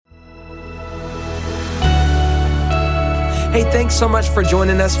Hey, thanks so much for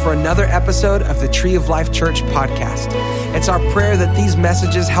joining us for another episode of the Tree of Life Church podcast. It's our prayer that these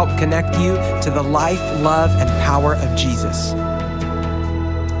messages help connect you to the life, love, and power of Jesus.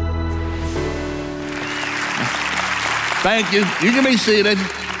 Thank you. You can be seated.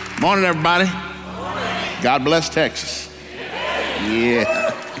 Morning, everybody. God bless Texas.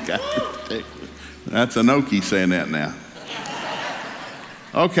 Yeah. That's Anoki saying that now.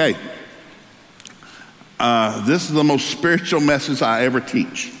 Okay. This is the most spiritual message I ever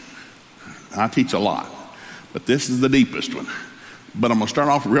teach. I teach a lot, but this is the deepest one. But I'm going to start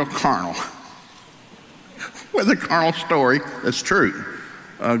off real carnal with a carnal story that's true.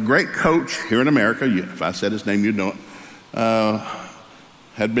 A great coach here in America, if I said his name, you'd know it,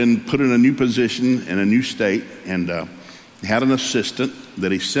 had been put in a new position in a new state, and he had an assistant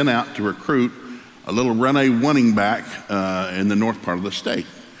that he sent out to recruit a little running back in the north part of the state.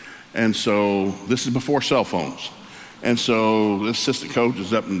 And so this is before cell phones. And so this assistant coach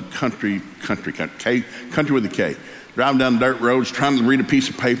is up in country with a K, driving down dirt roads, trying to read a piece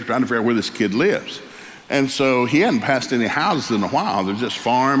of paper, trying to figure out where this kid lives. And so he hadn't passed any houses in a while. There's just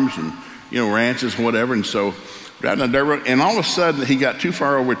farms and, ranches and whatever. And so driving down dirt road, and all of a sudden he got too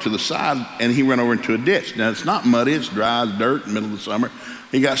far over to the side and he ran over into a ditch. Now it's not muddy, it's dry, it's dirt in the middle of the summer.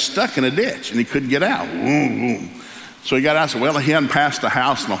 He got stuck in a ditch and he couldn't get out. So he got out and said, well, he hadn't passed a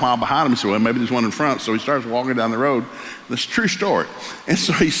house in a while behind him. He said, well, maybe there's one in front. So he starts walking down the road. This is a true story. And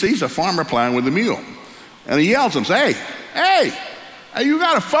so he sees a farmer plowing with a mule. And he yells at him, hey, you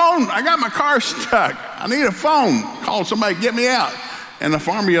got a phone? I got my car stuck. I need a phone. Call somebody, get me out. And the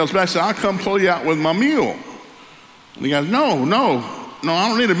farmer yells back, I'll come pull you out with my mule. And he goes, no, I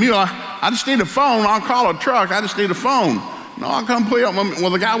don't need a mule. I just need a phone. I'll call a truck. I just need a phone. No, I'll come pull you out.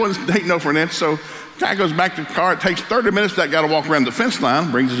 Well, the guy wouldn't take no for an inch, so the guy goes back to the car. It takes 30 minutes for that guy to walk around the fence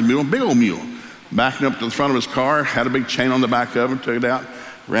line, brings his mule, big old mule, backing up to the front of his car, had a big chain on the back of it, took it out,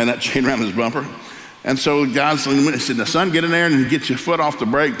 ran that chain around his bumper. And so the guy said, now, son, get in there and get your foot off the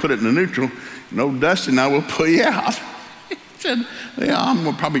brake, put it in the neutral. Dusty and I will pull you out. He said, yeah, I'm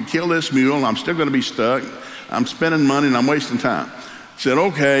going to probably kill this mule, and I'm still going to be stuck. I'm spending money, and I'm wasting time. He said,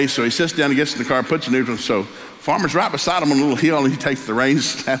 okay. So he sits down, he gets in the car, puts it in neutral. So farmer's right beside him on a little hill, and he takes the reins,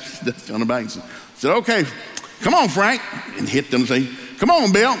 snaps Dusty on the back, and said, okay, come on, Frank, and hit them and say, come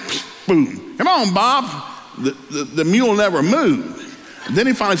on, Bill, boom. Come on, Bob. The mule never moved. And then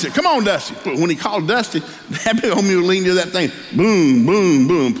he finally said, come on, Dusty. But when he called Dusty, that big old mule leaned to that thing, boom, boom,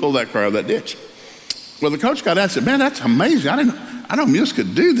 boom, pulled that car out of that ditch. Well, the coach got out and said, man, that's amazing. I know mules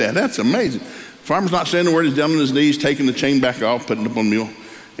could do that. That's amazing. Farmer's not saying a word. He's down on his knees, taking the chain back off, putting it up on the mule.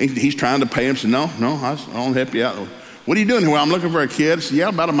 He's trying to pay him. Said, no, I won't help you out. What are you doing here? Well, I'm looking for a kid. I said, yeah,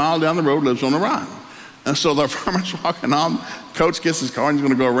 about a mile down the road, lives on the right. And so the farmer's walking on. Coach gets his car and he's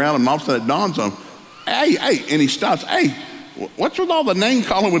going to go around, and all of a sudden it dawns on him, hey, and he stops. Hey, what's with all the name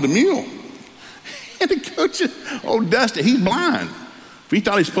calling with the mule? And the coach, Dusty, he's blind. If he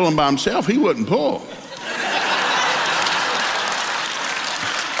thought he's pulling by himself, he wouldn't pull.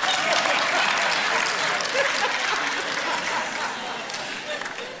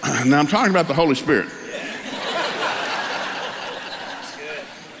 Now I'm talking about the Holy Spirit.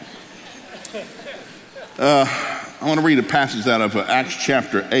 I want to read a passage out of Acts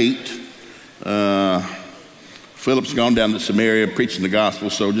chapter 8. Philip's gone down to Samaria preaching the gospel,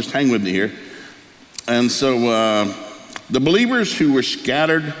 so just hang with me here. And so the believers who were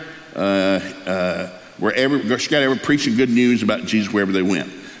scattered were scattered preaching good news about Jesus wherever they went.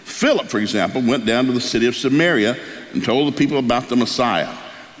 Philip, for example, went down to the city of Samaria and told the people about the Messiah.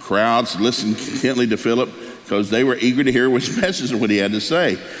 Crowds listened intently to Philip because they were eager to hear his message and what he had to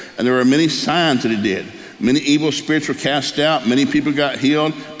say. And there were many signs that he did. Many evil spirits were cast out. Many people got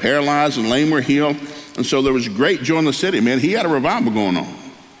healed. Paralyzed and lame were healed. And so there was great joy in the city. Man, he had a revival going on.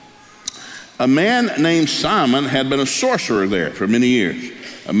 A man named Simon had been a sorcerer there for many years,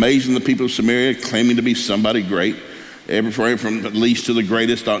 amazing the people of Samaria, claiming to be somebody great. Everybody from the least to the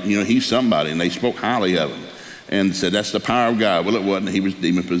greatest thought, he's somebody. And they spoke highly of him and said, that's the power of God. Well, it wasn't. He was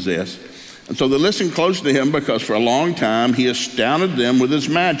demon-possessed. And so they listened close to him because for a long time he astounded them with his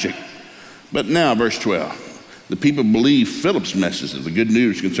magic. But now, verse 12, the people believed Philip's message of the good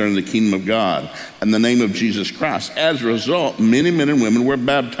news concerning the kingdom of God and the name of Jesus Christ. As a result, many men and women were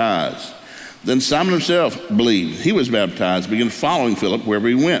baptized. Then Simon himself believed. He was baptized, began following Philip wherever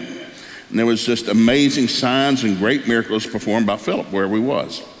he went. And there was just amazing signs and great miracles performed by Philip wherever he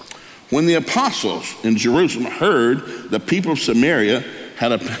was. When the apostles in Jerusalem heard the people of Samaria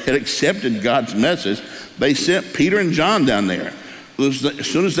had accepted God's message, they sent Peter and John down there. As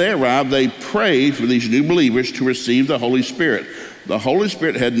soon as they arrived, they prayed for these new believers to receive the Holy Spirit. The Holy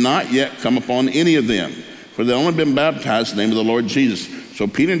Spirit had not yet come upon any of them. for they'd only been baptized in the name of the Lord Jesus. So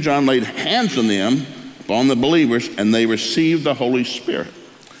Peter and John laid hands on them, upon the believers, and they received the Holy Spirit.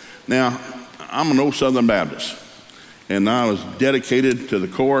 Now, I'm an old Southern Baptist, and I was dedicated to the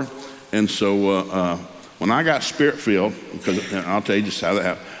core. And so when I got Spirit-filled, because I'll tell you just how that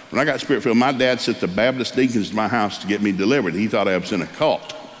happened. When I got Spirit-filled, my dad sent the Baptist deacons to my house to get me delivered. He thought I was in a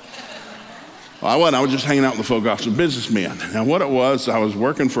cult. Well, I wasn't. I was just hanging out with the full gospel businessmen. Now, what it was, I was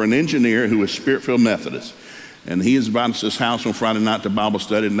working for an engineer who was Spirit-filled Methodist. And he was invited to his house on Friday night to Bible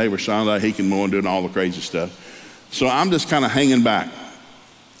study, and they were sounding like he can mow and doing all the crazy stuff. So I'm just kind of hanging back.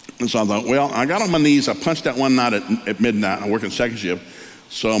 And so I thought, well, I got on my knees. I punched out one night at midnight. I'm working second shift.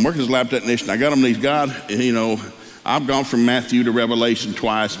 So I'm working as a lab technician. I got on my knees. God, you know, I've gone from Matthew to Revelation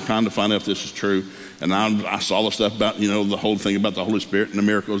twice, trying to find out if this is true. And I saw the stuff about, you know, the whole thing about the Holy Spirit and the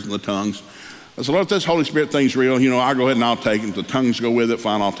miracles and the tongues. I said, Lord, if this Holy Spirit thing's real, you know, I'll go ahead and I'll take it. If the tongues go with it,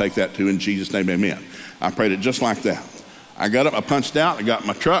 fine, I'll take that too. In Jesus' name, amen. I prayed it just like that. I got up, I punched out, I got in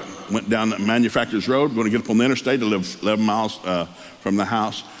my truck, went down the Manufacturers Road, going to get up on the interstate to live 11 miles from the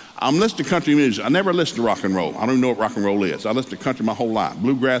house. I'm listening to country music. I never listened to rock and roll. I don't even know what rock and roll is. I listened to country my whole life,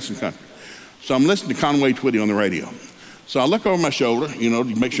 bluegrass and country. So I'm listening to Conway Twitty on the radio. So I look over my shoulder, you know,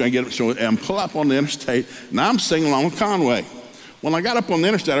 to make sure I get it, and pull up on the interstate, and I'm singing along with Conway. When I got up on the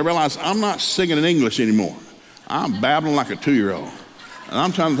interstate, I realized I'm not singing in English anymore. I'm babbling like a 2-year-old. And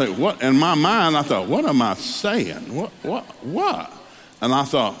I'm trying to think, what? In my mind, I thought, what am I saying? What? And I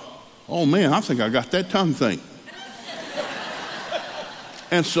thought, oh man, I think I got that tongue thing.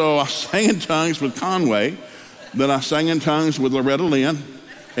 And so I sang in tongues with Conway. Then I sang in tongues with Loretta Lynn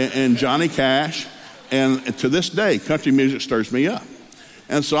and Johnny Cash. And to this day, country music stirs me up.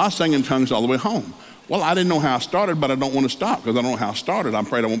 And so I sang in tongues all the way home. Well, I didn't know how I started, but I don't want to stop because I don't know how I started. I'm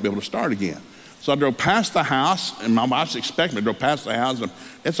afraid I won't be able to start again. So I drove past the house, and my wife's expecting me. I drove past the house, and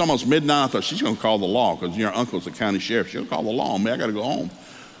it's almost midnight. I thought, she's going to call the law because your uncle's the county sheriff. She'll call the law on me. I got to go home.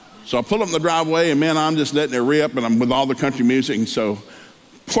 So I pull up in the driveway, and man, I'm just letting it rip, and I'm with all the country music. And so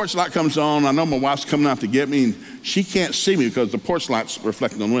porch light comes on. I know my wife's coming out to get me, and she can't see me because the porch light's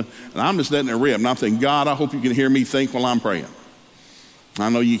reflecting on the window. And I'm just letting it rip. And I'm thinking, God, I hope you can hear me think while I'm praying. I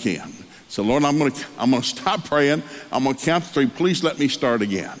know you can. So Lord, I'm going to stop praying. I'm going to count to 3. Please let me start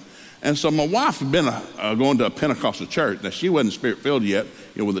again. And so my wife had been going to a Pentecostal church. Now, she wasn't Spirit-filled yet,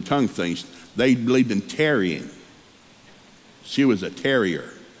 you know, with the tongue things. They believed in tarrying. She was a terrier.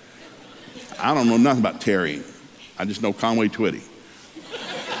 I don't know nothing about tarrying. I just know Conway Twitty.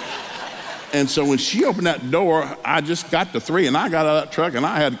 And so when she opened that door, I just got to 3, and I got out of that truck, and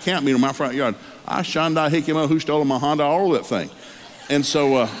I had a camp meeting in my front yard. I Shanda Hikima, who stole my Honda, all of that thing. And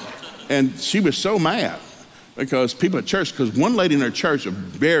so, and she was so mad. Because people at church, because one lady in her church, a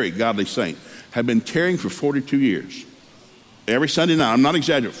very godly saint, had been tarrying for 42 years. Every Sunday night, I'm not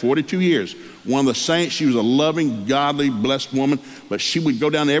exaggerating, 42 years. One of the saints, she was a loving, godly, blessed woman, but she would go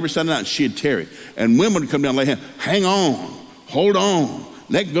down there every Sunday night and she'd tarry. And women would come down and lay hands, hang on, hold on,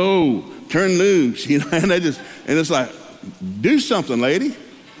 let go, turn loose, you know, and it's like, do something, lady.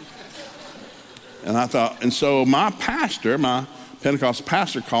 And I thought, and so my pastor, my Pentecostal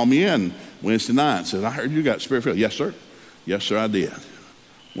pastor called me in Wednesday night and said, I heard you got Spirit-filled. Yes, sir. Yes, sir, I did.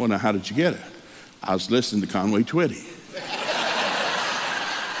 Well, now, how did you get it? I was listening to Conway Twitty.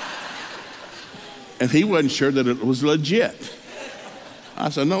 And he wasn't sure that it was legit. I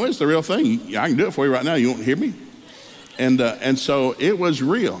said, no, it's the real thing. I can do it for you right now. You won't hear me? And so it was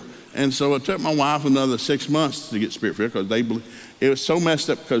real. And so it took my wife another 6 months to get Spirit-filled because it was so messed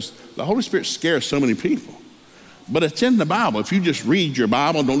up because the Holy Spirit scares so many people. But it's in the Bible. If you just read your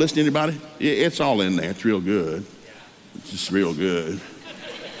Bible and don't listen to anybody, it's all in there. It's real good. It's just real good.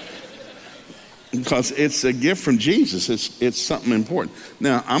 Because it's a gift from Jesus. It's something important.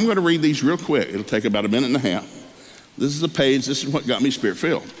 Now, I'm going to read these real quick. It'll take about a minute and a half. This is a page. This is what got me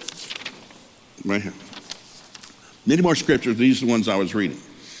Spirit-filled. Right here. Many more scriptures. These are the ones I was reading.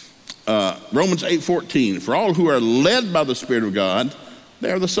 Romans 8:14. For all who are led by the Spirit of God,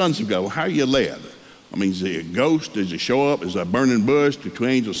 they are the sons of God. Well, how are you led? I mean, is he a ghost? Does he show up? Is it a burning bush? Do 2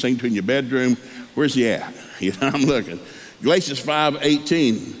 angels sing to you in your bedroom? Where's he at? You know, I'm looking. Galatians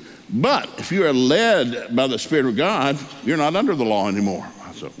 5:18. But if you are led by the Spirit of God, you're not under the law anymore.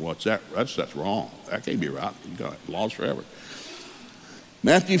 I said, what's that? That's wrong. That can't be right. You got laws forever.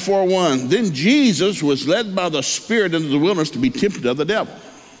 Matthew 4:1. Then Jesus was led by the Spirit into the wilderness to be tempted of the devil.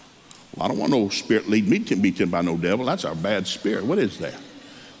 Well, I don't want no spirit lead me to be tempted by no devil. That's our bad spirit. What is that?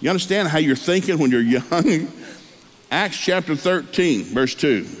 You understand how you're thinking when you're young? Acts chapter 13, verse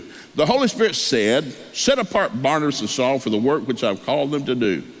 2. The Holy Spirit said, set apart Barnabas and Saul for the work which I've called them to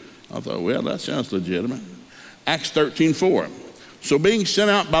do. I thought, well, that sounds legitimate. Acts 13:4. So being sent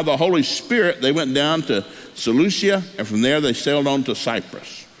out by the Holy Spirit, they went down to Seleucia, and from there they sailed on to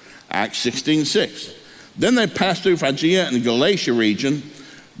Cyprus. Acts 16:6. Then they passed through Phrygia and Galatia region,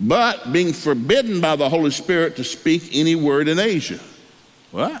 but being forbidden by the Holy Spirit to speak any word in Asia.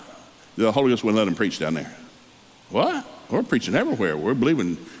 What? The Holy Ghost wouldn't let them preach down there. What? We're preaching everywhere. We're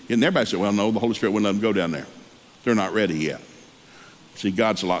believing. And everybody said, well, no, the Holy Spirit wouldn't let them go down there. They're not ready yet. See,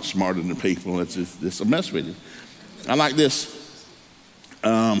 God's a lot smarter than people. It's a mess with you. I like this.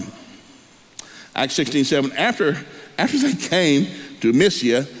 Acts 16:7. After they came to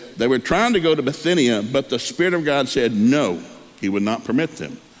Mysia, they were trying to go to Bithynia, but the Spirit of God said no, he would not permit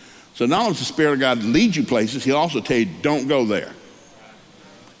them. So not only does the Spirit of God lead you places, he'll also tell you, don't go there.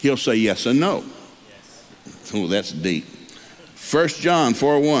 He'll say yes and no. Oh, that's deep. 1 John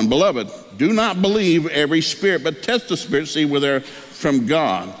 4:1. Beloved, do not believe every spirit, but test the spirit, see whether they're from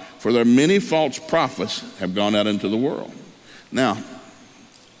God. For there are many false prophets have gone out into the world. Now,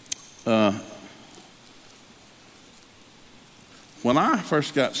 when I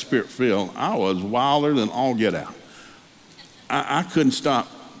first got spirit-filled, I was wilder than all get out. I couldn't stop.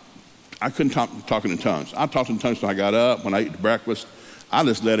 I couldn't stop talking in tongues. I talked in tongues when I got up, when I ate breakfast. I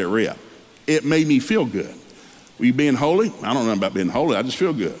just let it rip. It made me feel good. Were you being holy? I don't know about being holy. I just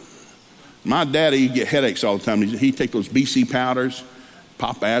feel good. My daddy, he'd get headaches all the time. He'd take those BC powders,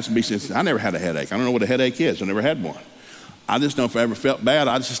 pop ass and BC. I never had a headache. I don't know what a headache is. I never had one. I just know if I ever felt bad,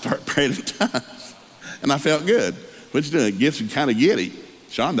 I'd just start praying in tongues. And I felt good. What you doing? It gets you kind of giddy.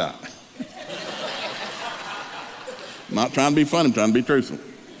 Sean died. I'm not trying to be funny. I'm trying to be truthful.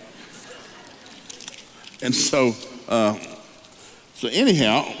 And so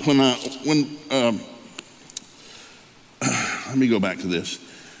anyhow, let me go back to this.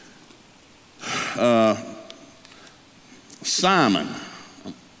 Simon,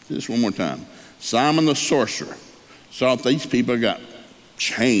 just one more time. Simon the sorcerer saw that these people got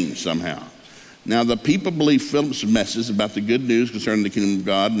changed somehow. Now the people believed Philip's message about the good news concerning the kingdom of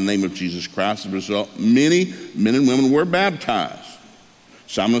God in the name of Jesus Christ. As a result, many men and women were baptized.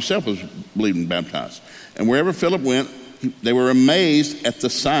 Simon himself was believed and baptized. And wherever Philip went, they were amazed at the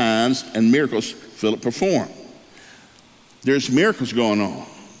signs and miracles Philip performed. There's miracles going on.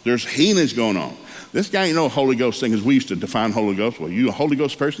 There's healings going on. This guy ain't no Holy Ghost thing, as we used to define Holy Ghost. Well, you a Holy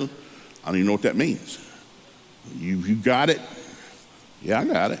Ghost person? I don't even know what that means. You got it? Yeah, I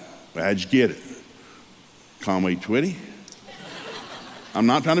got it. How'd you get it? Conway Twitty? I'm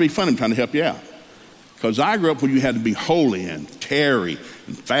not trying to be funny. I'm trying to help you out. Because I grew up when you had to be holy and tarry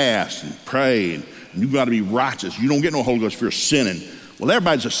and fast and pray, and you got to be righteous. You don't get no Holy Ghost if you're sinning. Well,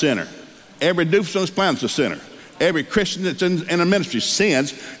 everybody's a sinner. Every doofus on this planet's a sinner. Every Christian that's in a ministry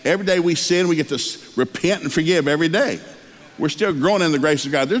sins. Every day we sin, we get to repent and forgive every day. We're still growing in the grace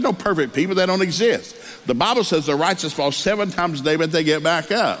of God. There's no perfect people. They don't exist. The Bible says the righteous fall 7 times a day, but they get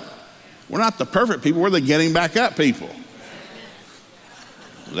back up. We're not the perfect people. We're the getting back up people.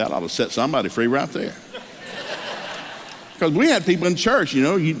 That ought to set somebody free right there. Because we had people in church,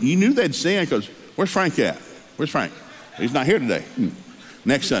 you knew they'd sin because, where's Frank at? Where's Frank? He's not here today.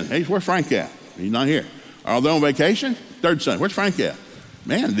 Next Sunday, hey, where's Frank at? He's not here. Are they on vacation? Third Sunday, where's Frank at?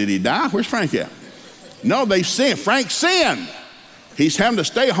 Man, did he die? Where's Frank at? No, they sinned. Frank sinned. He's having to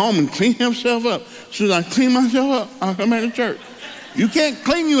stay home and clean himself up. As soon as I clean myself up, I'll come back to church. You can't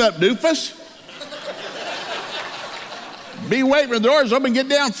clean you up, doofus. Be waiting for the doors open, get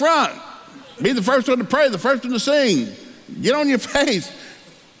down front. Be the first one to pray, the first one to sing. Get on your face.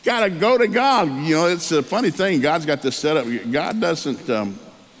 Got to go to God. It's a funny thing. God's got this set up. God doesn't, I'm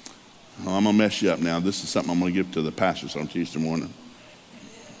going to mess you up now. This is something I'm going to give to the pastors on Tuesday morning.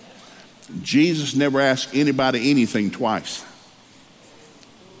 Jesus never asked anybody anything twice.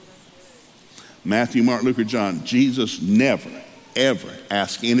 Matthew, Mark, Luke, or John. Jesus never, ever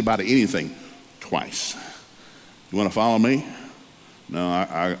asked anybody anything twice. You want to follow me? No,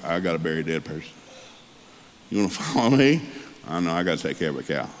 I got to bury a dead person. You want to follow me? I know, I got to take care of a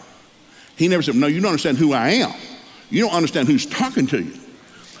cow. He never said, no, you don't understand who I am. You don't understand who's talking to you.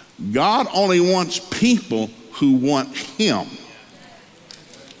 God only wants people who want him.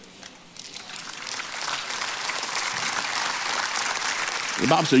 The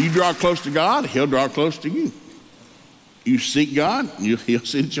Bible says you draw close to God, he'll draw close to you. You seek God, he'll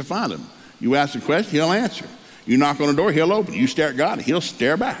see that you find him. You ask a question, he'll answer. You knock on the door, he'll open. You stare at God, he'll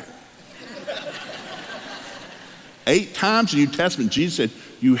stare back. 8 times in the New Testament, Jesus said,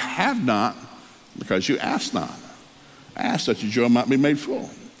 you have not because you ask not. Ask that your joy might be made full.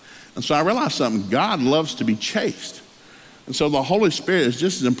 And so I realized something. God loves to be chased. And so the Holy Spirit is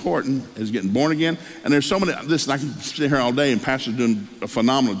just as important as getting born again. And there's so many, listen, I can sit here all day and Pastor's doing a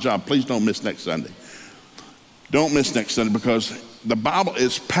phenomenal job. Please don't miss next Sunday. Don't miss next Sunday because the Bible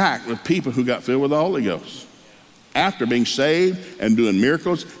is packed with people who got filled with the Holy Ghost. After being saved and doing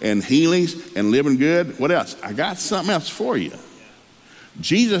miracles and healings and living good, what else? I got something else for you.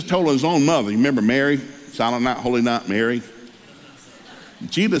 Jesus told his own mother, you remember Mary, Silent Night, Holy Night, Mary?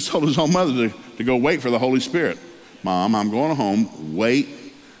 Jesus told his own mother to go wait for the Holy Spirit. Mom, I'm going home, wait,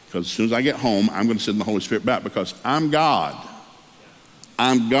 because as soon as I get home, I'm going to send the Holy Spirit back because I'm God.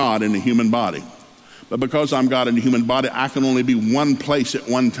 I'm God in the human body. But because I'm God in the human body, I can only be one place at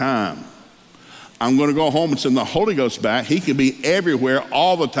one time. I'm going to go home and send the Holy Ghost back. He can be everywhere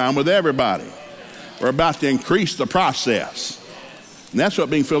all the time with everybody. We're about to increase the process. And that's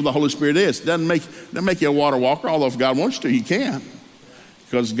what being filled with the Holy Spirit is. It doesn't make you a water walker, although if God wants to, he can.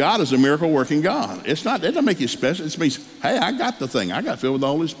 Because God is a miracle working God. It doesn't make you special. It means, hey, I got the thing. I got filled with the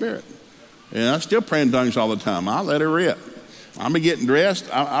Holy Spirit. And I still pray in tongues all the time. I let it rip. I'll be getting dressed.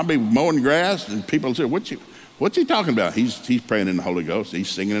 I'll be mowing grass, and people say, what's he talking about? He's praying in the Holy Ghost. He's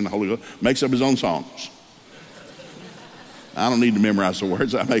singing in the Holy Ghost. Makes up his own songs. I don't need to memorize the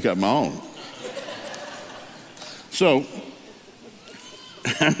words. I make up my own. So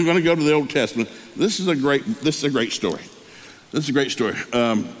I'm going to go to the Old Testament. This is a great story. This is a great story.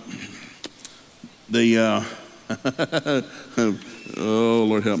 Oh,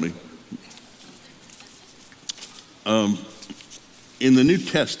 Lord help me. In the New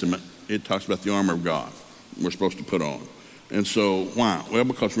Testament, it talks about the armor of God we're supposed to put on. And so, why? Well,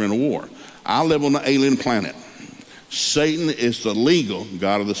 because we're in a war. I live on an alien planet. Satan is the legal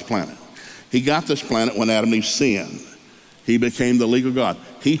God of this planet. He got this planet when Adam and Eve sinned. He became the legal God.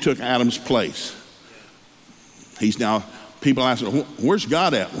 He took Adam's place. People ask, where's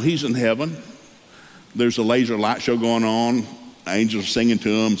God at? Well, he's in heaven. There's a laser light show going on. Angels are singing to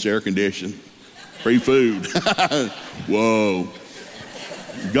him. It's air conditioned. Free food. Whoa.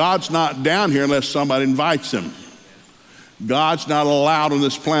 God's not down here unless somebody invites him. God's not allowed on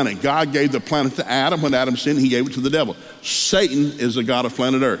this planet. God gave the planet to Adam. When Adam sinned, he gave it to the devil. Satan is the God of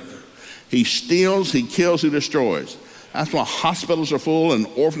planet Earth. He steals, he kills, he destroys. That's why hospitals are full and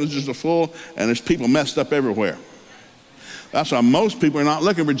orphanages are full and there's people messed up everywhere. That's why most people are not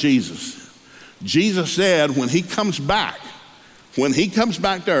looking for Jesus. Jesus said when he comes back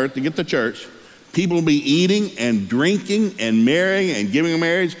to earth to get the church, people will be eating and drinking and marrying and giving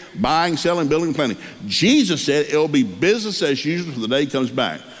marriage, buying, selling, building, planting. Jesus said it'll be business as usual till the day he comes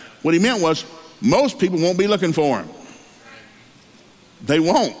back. What he meant was most people won't be looking for him. They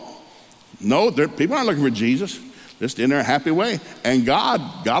won't. No, people aren't looking for Jesus. Just in their happy way. And God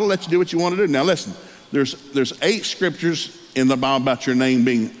will let you do what you want to do. Now listen, there's 8 scriptures in the Bible about your name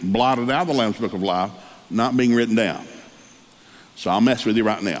being blotted out of the Lamb's Book of Life, not being written down. So I'll mess with you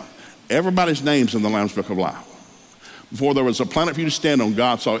right now. Everybody's name's in the Lamb's Book of Life. Before there was a planet for you to stand on,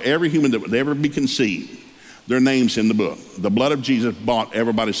 God saw every human that would ever be conceived. Their name's in the book. The blood of Jesus bought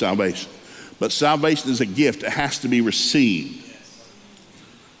everybody's salvation. But salvation is a gift. It has to be received.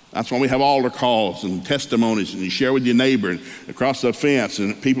 That's why we have altar calls and testimonies, and you share with your neighbor and across the fence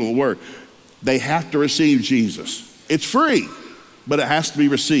and people at work. They have to receive Jesus. It's free, but it has to be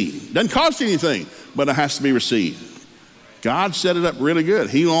received. Doesn't cost anything, but it has to be received. God set it up really good.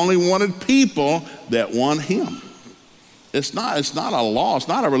 He only wanted people that want him. It's not a law. It's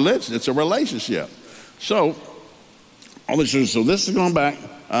not a religion. It's a relationship. So this is going back.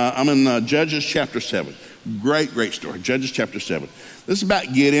 I'm in Judges chapter 7. Great story. Judges chapter 7. This is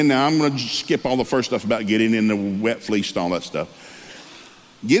about Gideon. Now, I'm going to skip all the first stuff about Gideon and the wet fleece and all that stuff.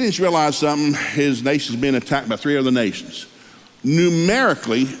 Gideon's realized something. His nation's being attacked by 3 other nations.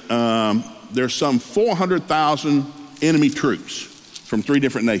 Numerically, there's some 400,000 enemy troops from 3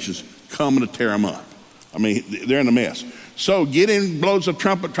 different nations coming to tear them up. I mean, they're in a mess. So Gideon blows a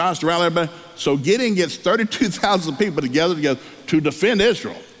trumpet, tries to rally everybody. So Gideon gets 32,000 people together to defend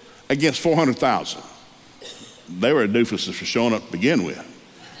Israel against 400,000. They were doofuses for showing up to begin with.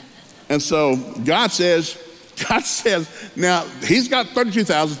 And so God says, now he's got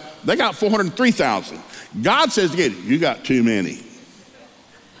 32,000, they got 403,000. God says to Gideon, you got too many.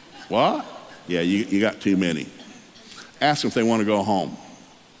 What? Yeah, you got too many. Ask them if they want to go home.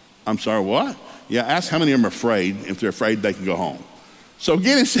 I'm sorry, what? Yeah, ask how many of them are afraid. If they're afraid, they can go home. So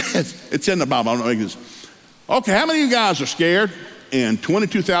Gideon says, it's in the Bible, I don't know this. Okay, how many of you guys are scared? And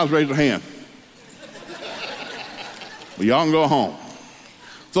 22,000 raised their hand. Well, y'all can go home.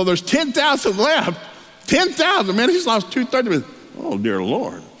 So there's 10,000 left. 10,000, man, he's lost 2/3. Oh, dear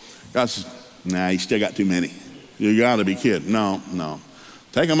Lord. God says, nah, you still got too many. You got to be kidding. No.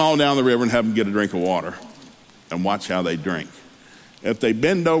 Take them all down the river and have them get a drink of water and watch how they drink. If they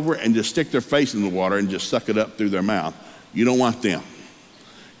bend over and just stick their face in the water and just suck it up through their mouth, you don't want them.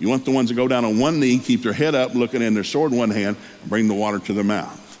 You want the ones that go down on one knee, keep their head up, looking in their sword in one hand, and bring the water to their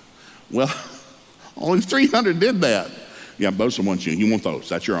mouth. Well, only 300 did that. Yeah, those are the ones you want those.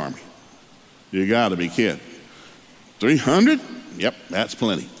 That's your army. You got to be kidding. 300? Yep, that's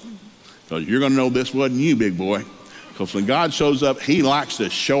plenty. So you're going to know this wasn't you, big boy. Because when God shows up, he likes to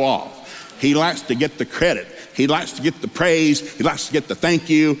show off. He likes to get the credit. He likes to get the praise. He likes to get the thank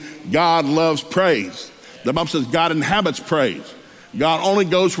you. God loves praise. The Bible says God inhabits praise. God only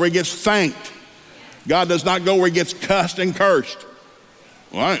goes where he gets thanked. God does not go where he gets cussed and cursed.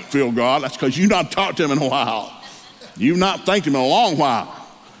 Well, I didn't feel God. That's because you've not talked to him in a while. You've not thanked him in a long while.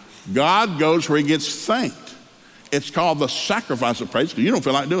 God goes where he gets thanked. It's called the sacrifice of praise because you don't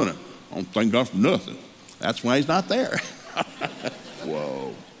feel like doing it. I don't thank God for nothing. That's why he's not there.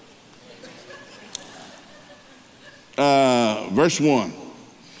 Whoa. Verse 1.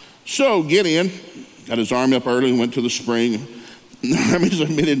 So Gideon got his army up early and went to the spring. The armies of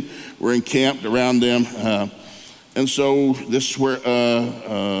Midian were encamped around them. And so this is where,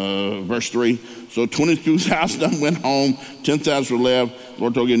 verse 3. So 22,000 of them went home, 10,000 were left. The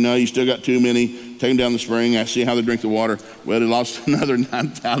Lord told Gideon, no, you still got too many. Take them down the spring. I see how they drink the water. Well, they lost another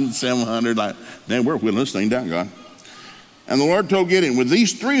 9,700. Like, man, we're whittling this thing down, God. And the Lord told Gideon, with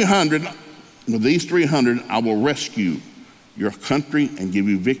these 300, I will rescue your country and give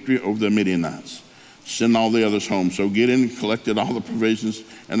you victory over the Midianites. Send all the others home. So Gideon collected all the provisions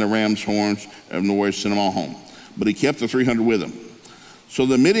and the ram's horns and the warriors, sent them all home. But he kept the 300 with him. So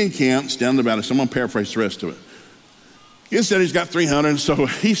the Midian camps down the valley. So I'm going to paraphrase the rest of it. He said he's got 300, so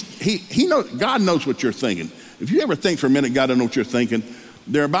he knows, God knows what you're thinking. If you ever think for a minute God doesn't know what you're thinking,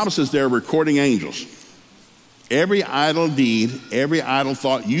 the Bible says they're recording angels. Every idle deed, every idle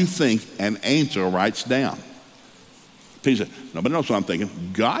thought you think, an angel writes down. He said, nobody knows what I'm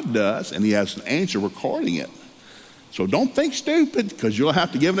thinking. God does, and he has an angel recording it. So don't think stupid, because you'll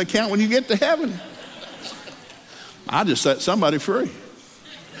have to give an account when you get to heaven. I just set somebody free.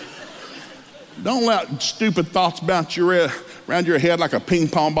 Don't let stupid thoughts bounce around your head like a ping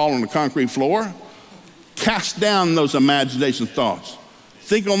pong ball on the concrete floor. Cast down those imagination thoughts.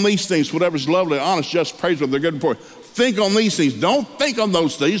 Think on these things, whatever's lovely, honest, just, praiseworthy, they're good before. Think on these things. Don't think on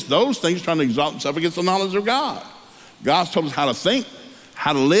those things. Those things trying to exalt themselves against the knowledge of God. God's told us how to think,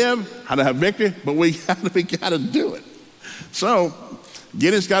 how to live, how to have victory, but we got to do it. So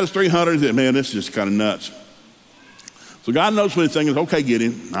Gideon's got his 300. He said, man, this is just kind of nuts. So God knows what he's thinking. Okay,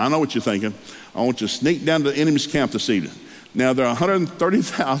 Gideon, I know what you're thinking. I want you to sneak down to the enemy's camp this evening. Now, there are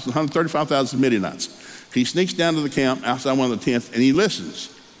 135,000 Midianites. He sneaks down to the camp outside one of the tents, and he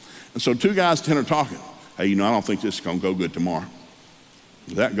listens. And so two guys, 10 are talking. Hey, I don't think this is going to go good tomorrow.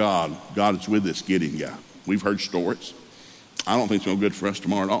 That God is with this Gideon guy. We've heard stories. I don't think it's going to go good for us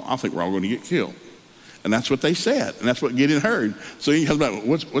tomorrow at all. I think we're all going to get killed. And that's what they said, and that's what Gideon heard. So he comes back,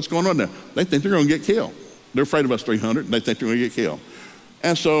 what's going on there? They think they're going to get killed. They're afraid of us 300, and they think they're going to get killed.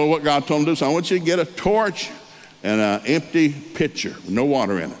 And so what God told him to do, so I want you to get a torch and an empty pitcher with no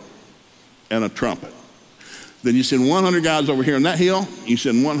water in it and a trumpet. Then you send 100 guys over here on that hill. You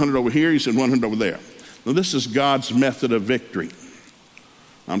send 100 over here. You send 100 over there. Now, this is God's method of victory.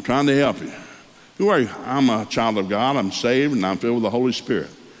 I'm trying to help you. Who are you? I'm a child of God. I'm saved, and I'm filled with the Holy Spirit.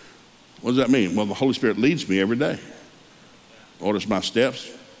 What does that mean? Well, the Holy Spirit leads me every day. Orders my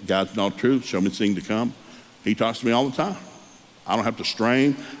steps, guides me all truth, show me things to come. He talks to me all the time. I don't have to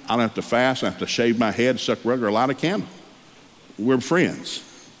strain. I don't have to fast. I don't have to shave my head, suck rug, or light a candle. We're friends.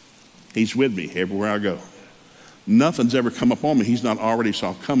 He's with me everywhere I go. Nothing's ever come upon me he's not already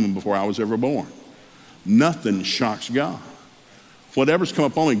saw coming before I was ever born. Nothing shocks God. Whatever's come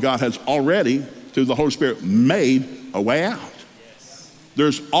upon me, God has already, through the Holy Spirit, made a way out.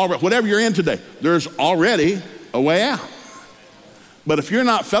 There's already, whatever you're in today, there's already a way out. But if you're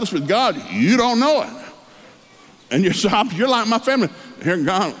not fellowship with God, you don't know it. And you're like my family. Here,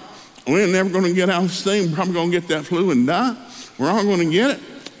 God, we're never going to get out of this thing. We're probably going to get that flu and die. We're all going to get it.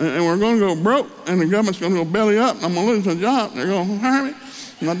 And we're going to go broke. And the government's going to go belly up. And I'm going to lose my job. They're going to hire me.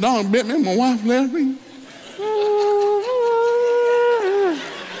 My dog bit me. My wife left me.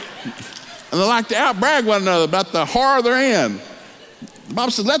 And they like to outbrag one another about the horror they're in. The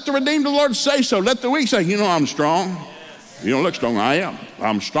Bible says, let the redeemed of the Lord say so. Let the weak say, I'm strong. You don't look strong. I am.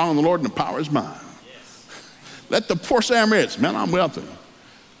 I'm strong in the Lord, and the power is mine. Let the poor say I'm rich. Man, I'm wealthy.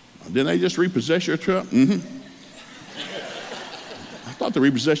 Didn't they just repossess your truck? Mm-hmm. I thought they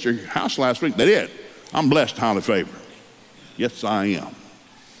repossessed your house last week. They did. I'm blessed, highly favored. Yes, I am.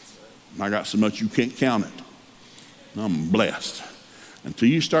 I got so much you can't count it. I'm blessed. Until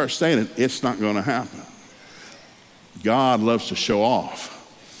you start saying it, it's not going to happen. God loves to show off.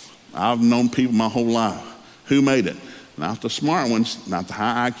 I've known people my whole life. Who made it? Not the smart ones, not the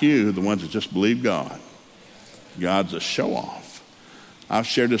high IQ, the ones that just believe God. God's a show-off. I've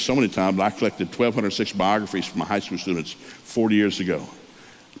shared this so many times, but I collected 1,206 biographies from my high school students 40 years ago.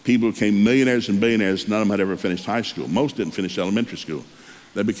 People who became millionaires and billionaires, none of them had ever finished high school. Most didn't finish elementary school.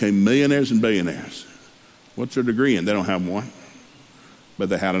 They became millionaires and billionaires. What's their degree in? They don't have one. But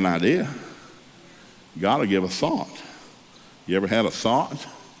they had an idea. God will give a thought. You ever had a thought?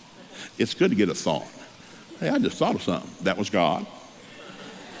 It's good to get a thought. Hey, I just thought of something. That was God.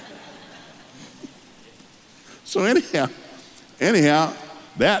 So anyhow,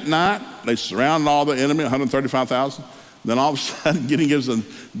 that night, they surrounded all the enemy, 135,000. Then all of a sudden, Gideon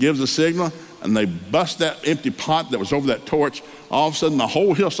gives a signal, and they bust that empty pot that was over that torch. All of a sudden, the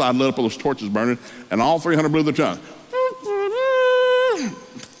whole hillside lit up with those torches burning, and all 300 blew their tongue.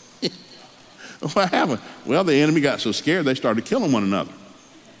 What happened? Well, the enemy got so scared, they started killing one another.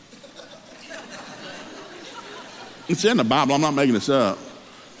 It's in the Bible. I'm not making this up.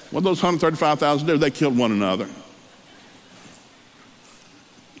 What those 135,000 did, they killed one another.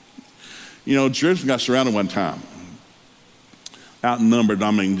 You know, Jerusalem got surrounded one time. Outnumbered,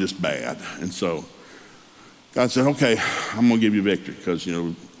 I mean, just bad. And so God said, okay, I'm going to give you victory. Because, you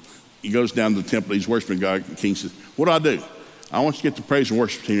know, he goes down to the temple. He's worshiping God. The king says, what do? I want you to get the praise and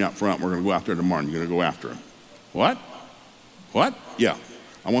worship team out front. We're going to go out there tomorrow. You're going to go after him. What? Yeah.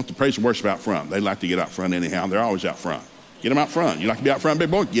 I want the praise and worship out front. They like to get out front anyhow. They're always out front. Get them out front. You like to be out front, big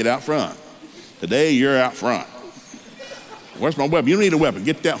boy? Get out front. Today, you're out front. Where's my weapon? You don't need a weapon.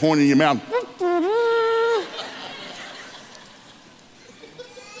 Get that horn in your mouth.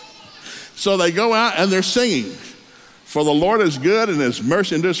 So they go out and they're singing, for the Lord is good and his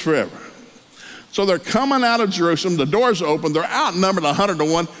mercy endures forever. So they're coming out of Jerusalem. The doors are open. They're outnumbered 100 to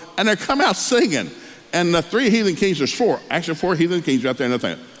 1, and they're coming out singing. And the three heathen kings, there's four heathen kings out there, and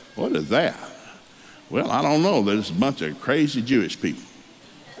they're thinking, what is that? Well, I don't know. There's a bunch of crazy Jewish people.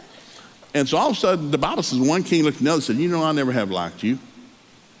 And so all of a sudden, the Bible says one king looked at the other and said, you know, I never have liked you.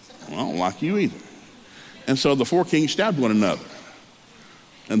 Well, I don't like you either. And so the four kings stabbed one another.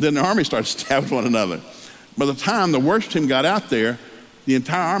 And then the army started stabbing one another. By the time the worship team got out there, the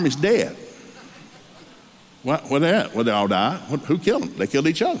entire army's dead. What happened? Well, they all died. Who killed them? They killed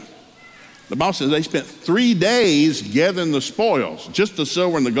each other. The Bible says they spent 3 days gathering the spoils, just the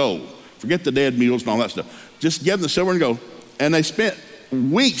silver and the gold. Forget the dead mules and all that stuff. Just gathering the silver and gold. And they spent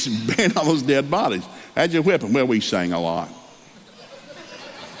weeks burying all those dead bodies. How'd you whip them? Well, we sang a lot.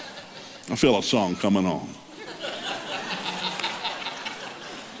 I feel a song coming on.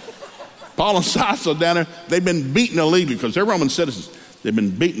 Paul and Silas are down there. They've been beaten illegally because they're Roman citizens. They've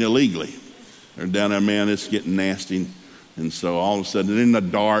been beaten illegally. They're down there, man, it's getting nasty. And so all of a sudden, in the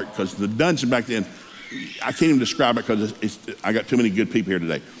dark, because the dungeon back then, I can't even describe it because I got too many good people here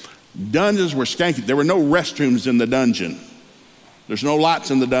today. Dungeons were skanky. There were no restrooms in the dungeon. There's no lights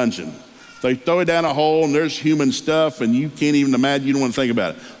in the dungeon. They throw it down a hole, and there's human stuff, and you can't even imagine. You don't want to think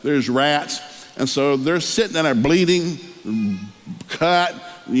about it. There's rats. And so they're sitting in there bleeding, cut,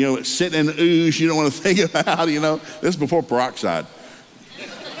 you know, sitting in the ooze you don't want to think about, you know. This is before peroxide.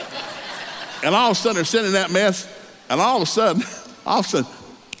 And all of a sudden, they're sitting in that mess, and all of a sudden,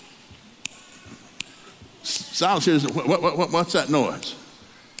 Silas says, what's that noise?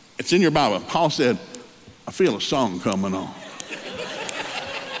 It's in your Bible. Paul said, I feel a song coming on.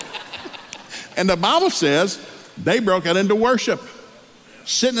 And the Bible says they broke out into worship,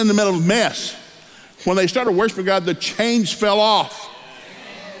 sitting in the middle of a mess. When they started worshiping God, the chains fell off.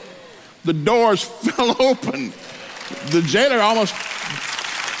 The doors fell open. The jailer almost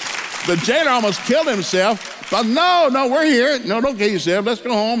killed himself. But no, we're here. No, don't kill yourself. Let's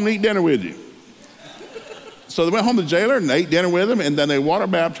go home and eat dinner with you. So they went home to the jailer and they ate dinner with him, and then they water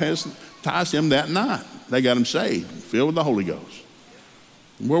baptized him that night. They got him saved, filled with the Holy Ghost.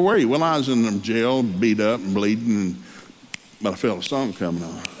 Where were you? Well, I was in the jail, beat up and bleeding, but I felt a song coming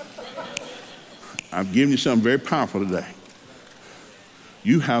on. I've given you something very powerful today.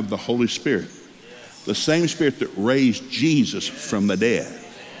 You have the Holy Spirit, the same Spirit that raised Jesus from the dead.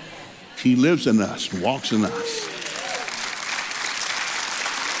 He lives in us, walks in us.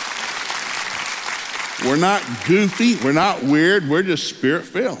 We're not goofy, we're not weird, we're just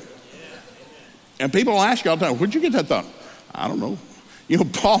Spirit-filled. And people will ask you all the time, where'd you get that thought? I don't know. You know,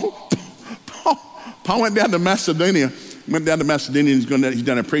 Paul went down to Macedonia. He's down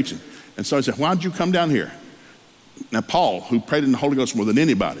there preaching. And so he said, why did you come down here? Now, Paul, who prayed in the Holy Ghost more than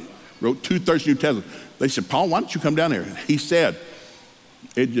anybody, wrote 2/3 of New Testament. They said, Paul, why don't you come down here? And he said,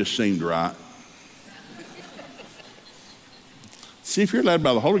 it just seemed right. See, if you're led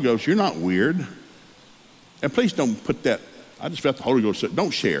by the Holy Ghost, you're not weird. And please don't put that, I just felt the Holy Ghost said,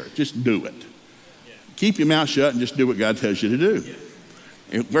 don't share it, just do it. Keep your mouth shut and just do what God tells you to do.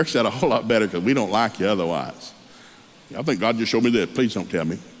 It works out a whole lot better because we don't like you otherwise. I think God just showed me this. Please don't tell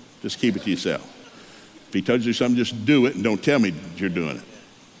me. Just keep it to yourself. If he tells you something, just do it and don't tell me you're doing it.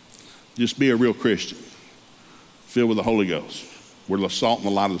 Just be a real Christian, filled with the Holy Ghost. We're the salt and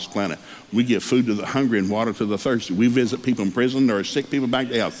the light of this planet. We give food to the hungry and water to the thirsty. We visit people in prison. There are sick people back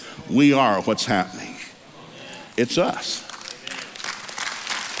to health. We are what's happening. It's us.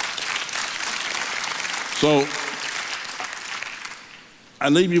 So I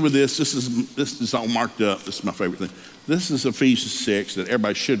leave you with this. This is all marked up. This is my favorite thing. This is Ephesians 6 that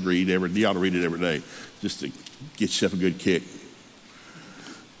everybody should read. You ought to read it every day just to get yourself a good kick.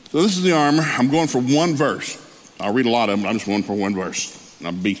 So this is the armor. I'm going for one verse. I'll read a lot of them. I'm just going for one verse.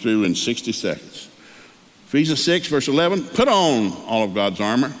 I'll be through in 60 seconds. Ephesians 6, verse 11. Put on all of God's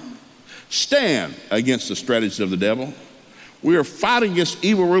armor. Stand against the strategies of the devil. We are fighting against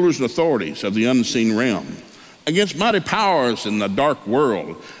evil rulers and authorities of the unseen realm, against mighty powers in the dark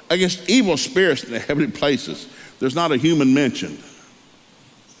world, against evil spirits in the heavenly places. There's not a human mentioned.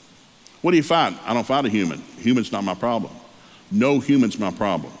 What do you fight? I don't fight a human. Human's not my problem. No human's my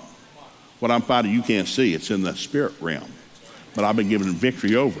problem. What I'm fighting, you can't see. It's in the spirit realm. But I've been given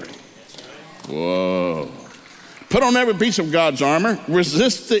victory over it. Whoa. Put on every piece of God's armor.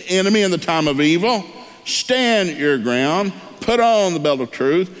 Resist the enemy in the time of evil. Stand your ground. Put on the belt of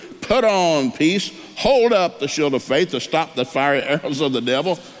truth. Put on peace. Hold up the shield of faith to stop the fiery arrows of the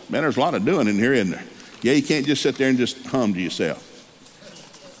devil. Man, there's a lot of doing in here, isn't there? Yeah, you can't just sit there and just hum to yourself.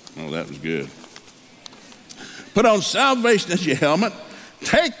 Oh, that was good. Put on salvation as your helmet.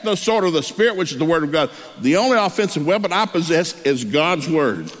 Take the sword of the Spirit, which is the word of God. The only offensive weapon I possess is God's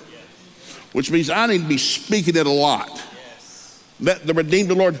word, which means I need to be speaking it a lot. Let the redeemed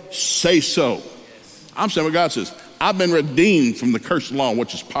of the Lord say so. I'm saying what God says. I've been redeemed from the curse of law,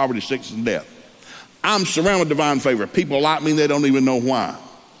 which is poverty, sickness, and death. I'm surrounded with divine favor. People like me, they don't even know why.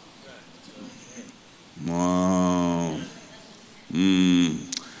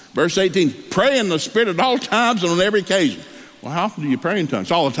 Verse 18, pray in the Spirit at all times and on every occasion. Well, how often do you pray in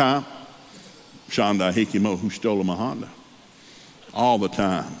tongues? All the time. Shanda Hikimo, who stole my Honda. All the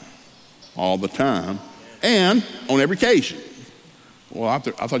time. All the time. And on every occasion. Well, I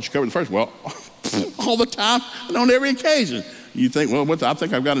thought you covered the first. Well, all the time and on every occasion. You think, well, I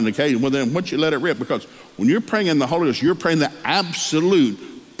think I've got an occasion. Well, then once you let it rip, because when you're praying in the Holy Ghost, you're praying the absolute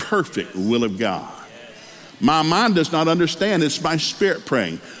perfect will of God. My mind does not understand. It's my spirit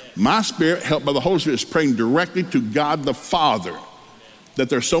praying. My spirit, helped by the Holy Spirit, is praying directly to God the Father. That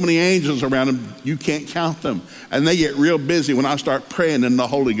there's so many angels around him, you can't count them. And they get real busy when I start praying in the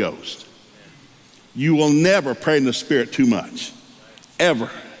Holy Ghost. You will never pray in the Spirit too much. Ever.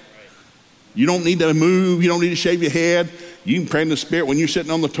 You don't need to move. You don't need to shave your head. You can pray in the Spirit when you're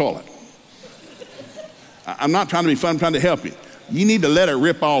sitting on the toilet. I'm not trying to be fun. I'm trying to help you. You need to let it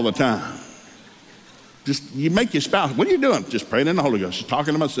rip all the time. Just, you make your spouse, what are you doing? Just praying in the Holy Ghost, just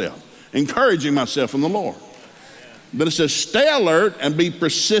talking to myself, encouraging myself in the Lord. But it says, stay alert and be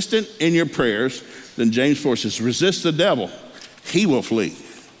persistent in your prayers. Then James 4 says, resist the devil. He will flee.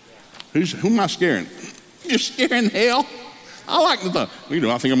 Who am I scaring? You're scaring hell? I like the thought. I think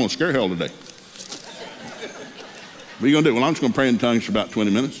I'm going to scare hell today. What are you going to do? Well, I'm just going to pray in tongues for about 20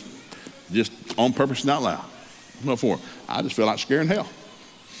 minutes. Just on purpose, not loud. What for? I just feel like scaring hell.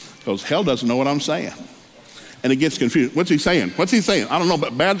 Because hell doesn't know what I'm saying. And it gets confused. What's he saying? What's he saying? I don't know,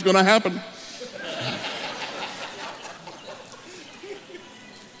 but bad's going to happen.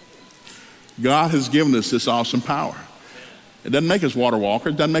 God has given us this awesome power. It doesn't make us water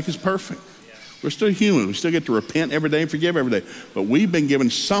walkers. It doesn't make us perfect. We're still human. We still get to repent every day and forgive every day. But we've been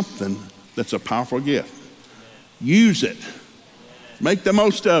given something that's a powerful gift. Use it. Make the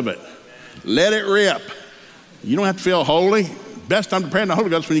most of it. Let it rip. You don't have to feel holy. Best time to pray in the Holy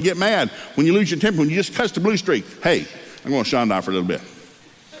Ghost when you get mad, when you lose your temper, when you just cuss the blue streak. Hey, I'm going to shine down for a little bit.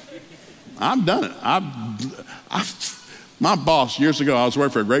 I've done it. My boss, years ago, I was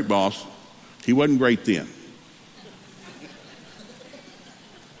working for a great boss. He wasn't great then.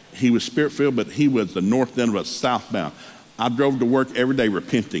 He was spirit-filled, but he was the north end of us, southbound. I drove to work every day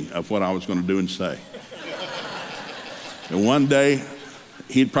repenting of what I was going to do and say. And one day,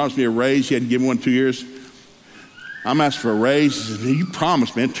 he had promised me a raise. He hadn't given one 2 years. I'm asking for a raise. He said, you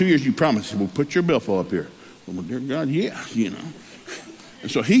promised, man. 2 years you promised. He said, well, put your billfold up here. Well, dear God, yeah, And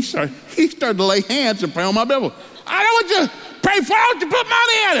so he started to lay hands and pray on my billfold. I don't want you to pray for it. I want you to put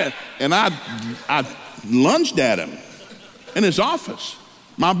money in it. And I lunged at him in his office.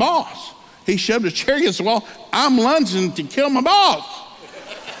 My boss. He shoved his chair against the wall. I'm lunging to kill my boss.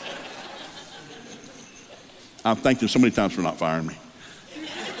 I've thanked him so many times for not firing me.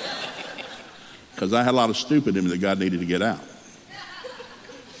 because I had a lot of stupid in me that God needed to get out.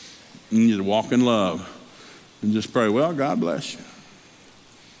 You need to walk in love and just pray, well, God bless you.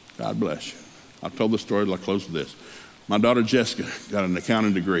 God bless you. I've told this story till I close with this. My daughter Jessica got an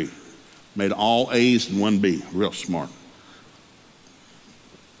accounting degree, made all A's and 1 B, real smart.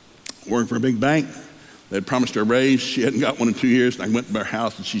 Working for a big bank. They had promised her a raise. She hadn't got one in 2 years. And I went to her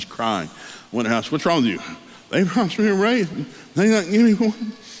house and she's crying. I went to her house, what's wrong with you? They promised me a raise. They didn't give me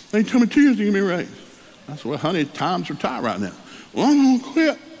one. They told me 2 years to give me a raise. I said, well, honey, times are tight right now. Well, I'm going to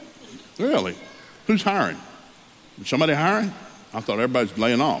quit. Really? Who's hiring? Is somebody hiring? I thought everybody's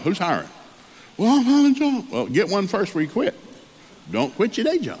laying off. Who's hiring? Well, I'm having a job. Well, get one first before you quit. Don't quit your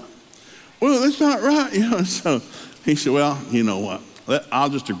day job. Well, that's not right. So he said, well, you know what? I'll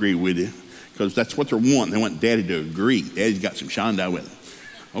just agree with you because that's what they're wanting. They want Daddy to agree. Daddy's got some shine with him.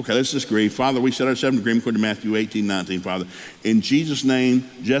 Okay, let's just agree. Father, we set ourselves in agreement according to Matthew 18:19, Father. In Jesus' name,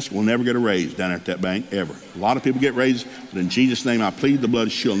 Jessica will never get a raise down at that bank, ever. A lot of people get raises, but in Jesus' name, I plead the blood,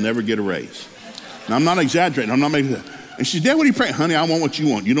 she'll never get a raise. Now, I'm not exaggerating. I'm not making that. And she said, Dad, what are you praying? Honey, I want what you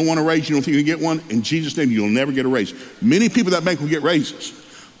want. You don't want a raise. You don't think you get one? In Jesus' name, you'll never get a raise. Many people at that bank will get raises.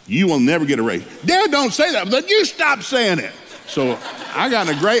 You will never get a raise. Dad, don't say that, but you stop saying it. So I got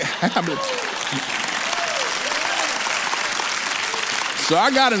in a great habit. So I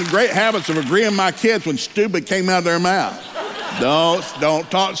got in great habits of agreeing with my kids when stupid came out of their mouth.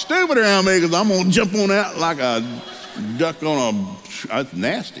 Don't talk stupid around me because I'm going to jump on out like a duck on a, that's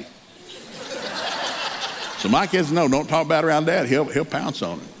nasty. So my kids know, don't talk bad around Dad. He'll pounce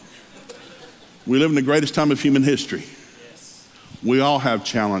on it. We live in the greatest time of human history. We all have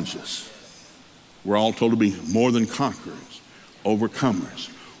challenges. We're all told to be more than conquerors, overcomers.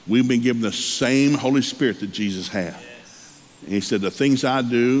 We've been given the same Holy Spirit that Jesus had. And he said, the things I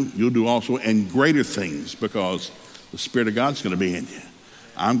do, you'll do also, and greater things, because the Spirit of God's going to be in you.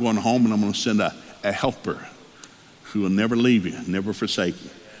 I'm going home and I'm going to send a helper who will never leave you, never forsake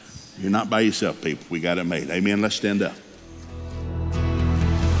you. You're not by yourself, people. We got it made. Amen. Let's stand up.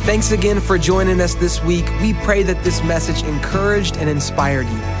 Thanks again for joining us this week. We pray that this message encouraged and inspired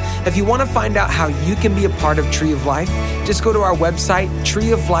you. If you want to find out how you can be a part of Tree of Life, just go to our website,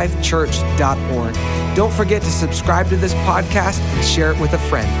 treeoflifechurch.org. Don't forget to subscribe to this podcast and share it with a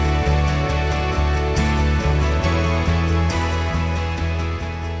friend.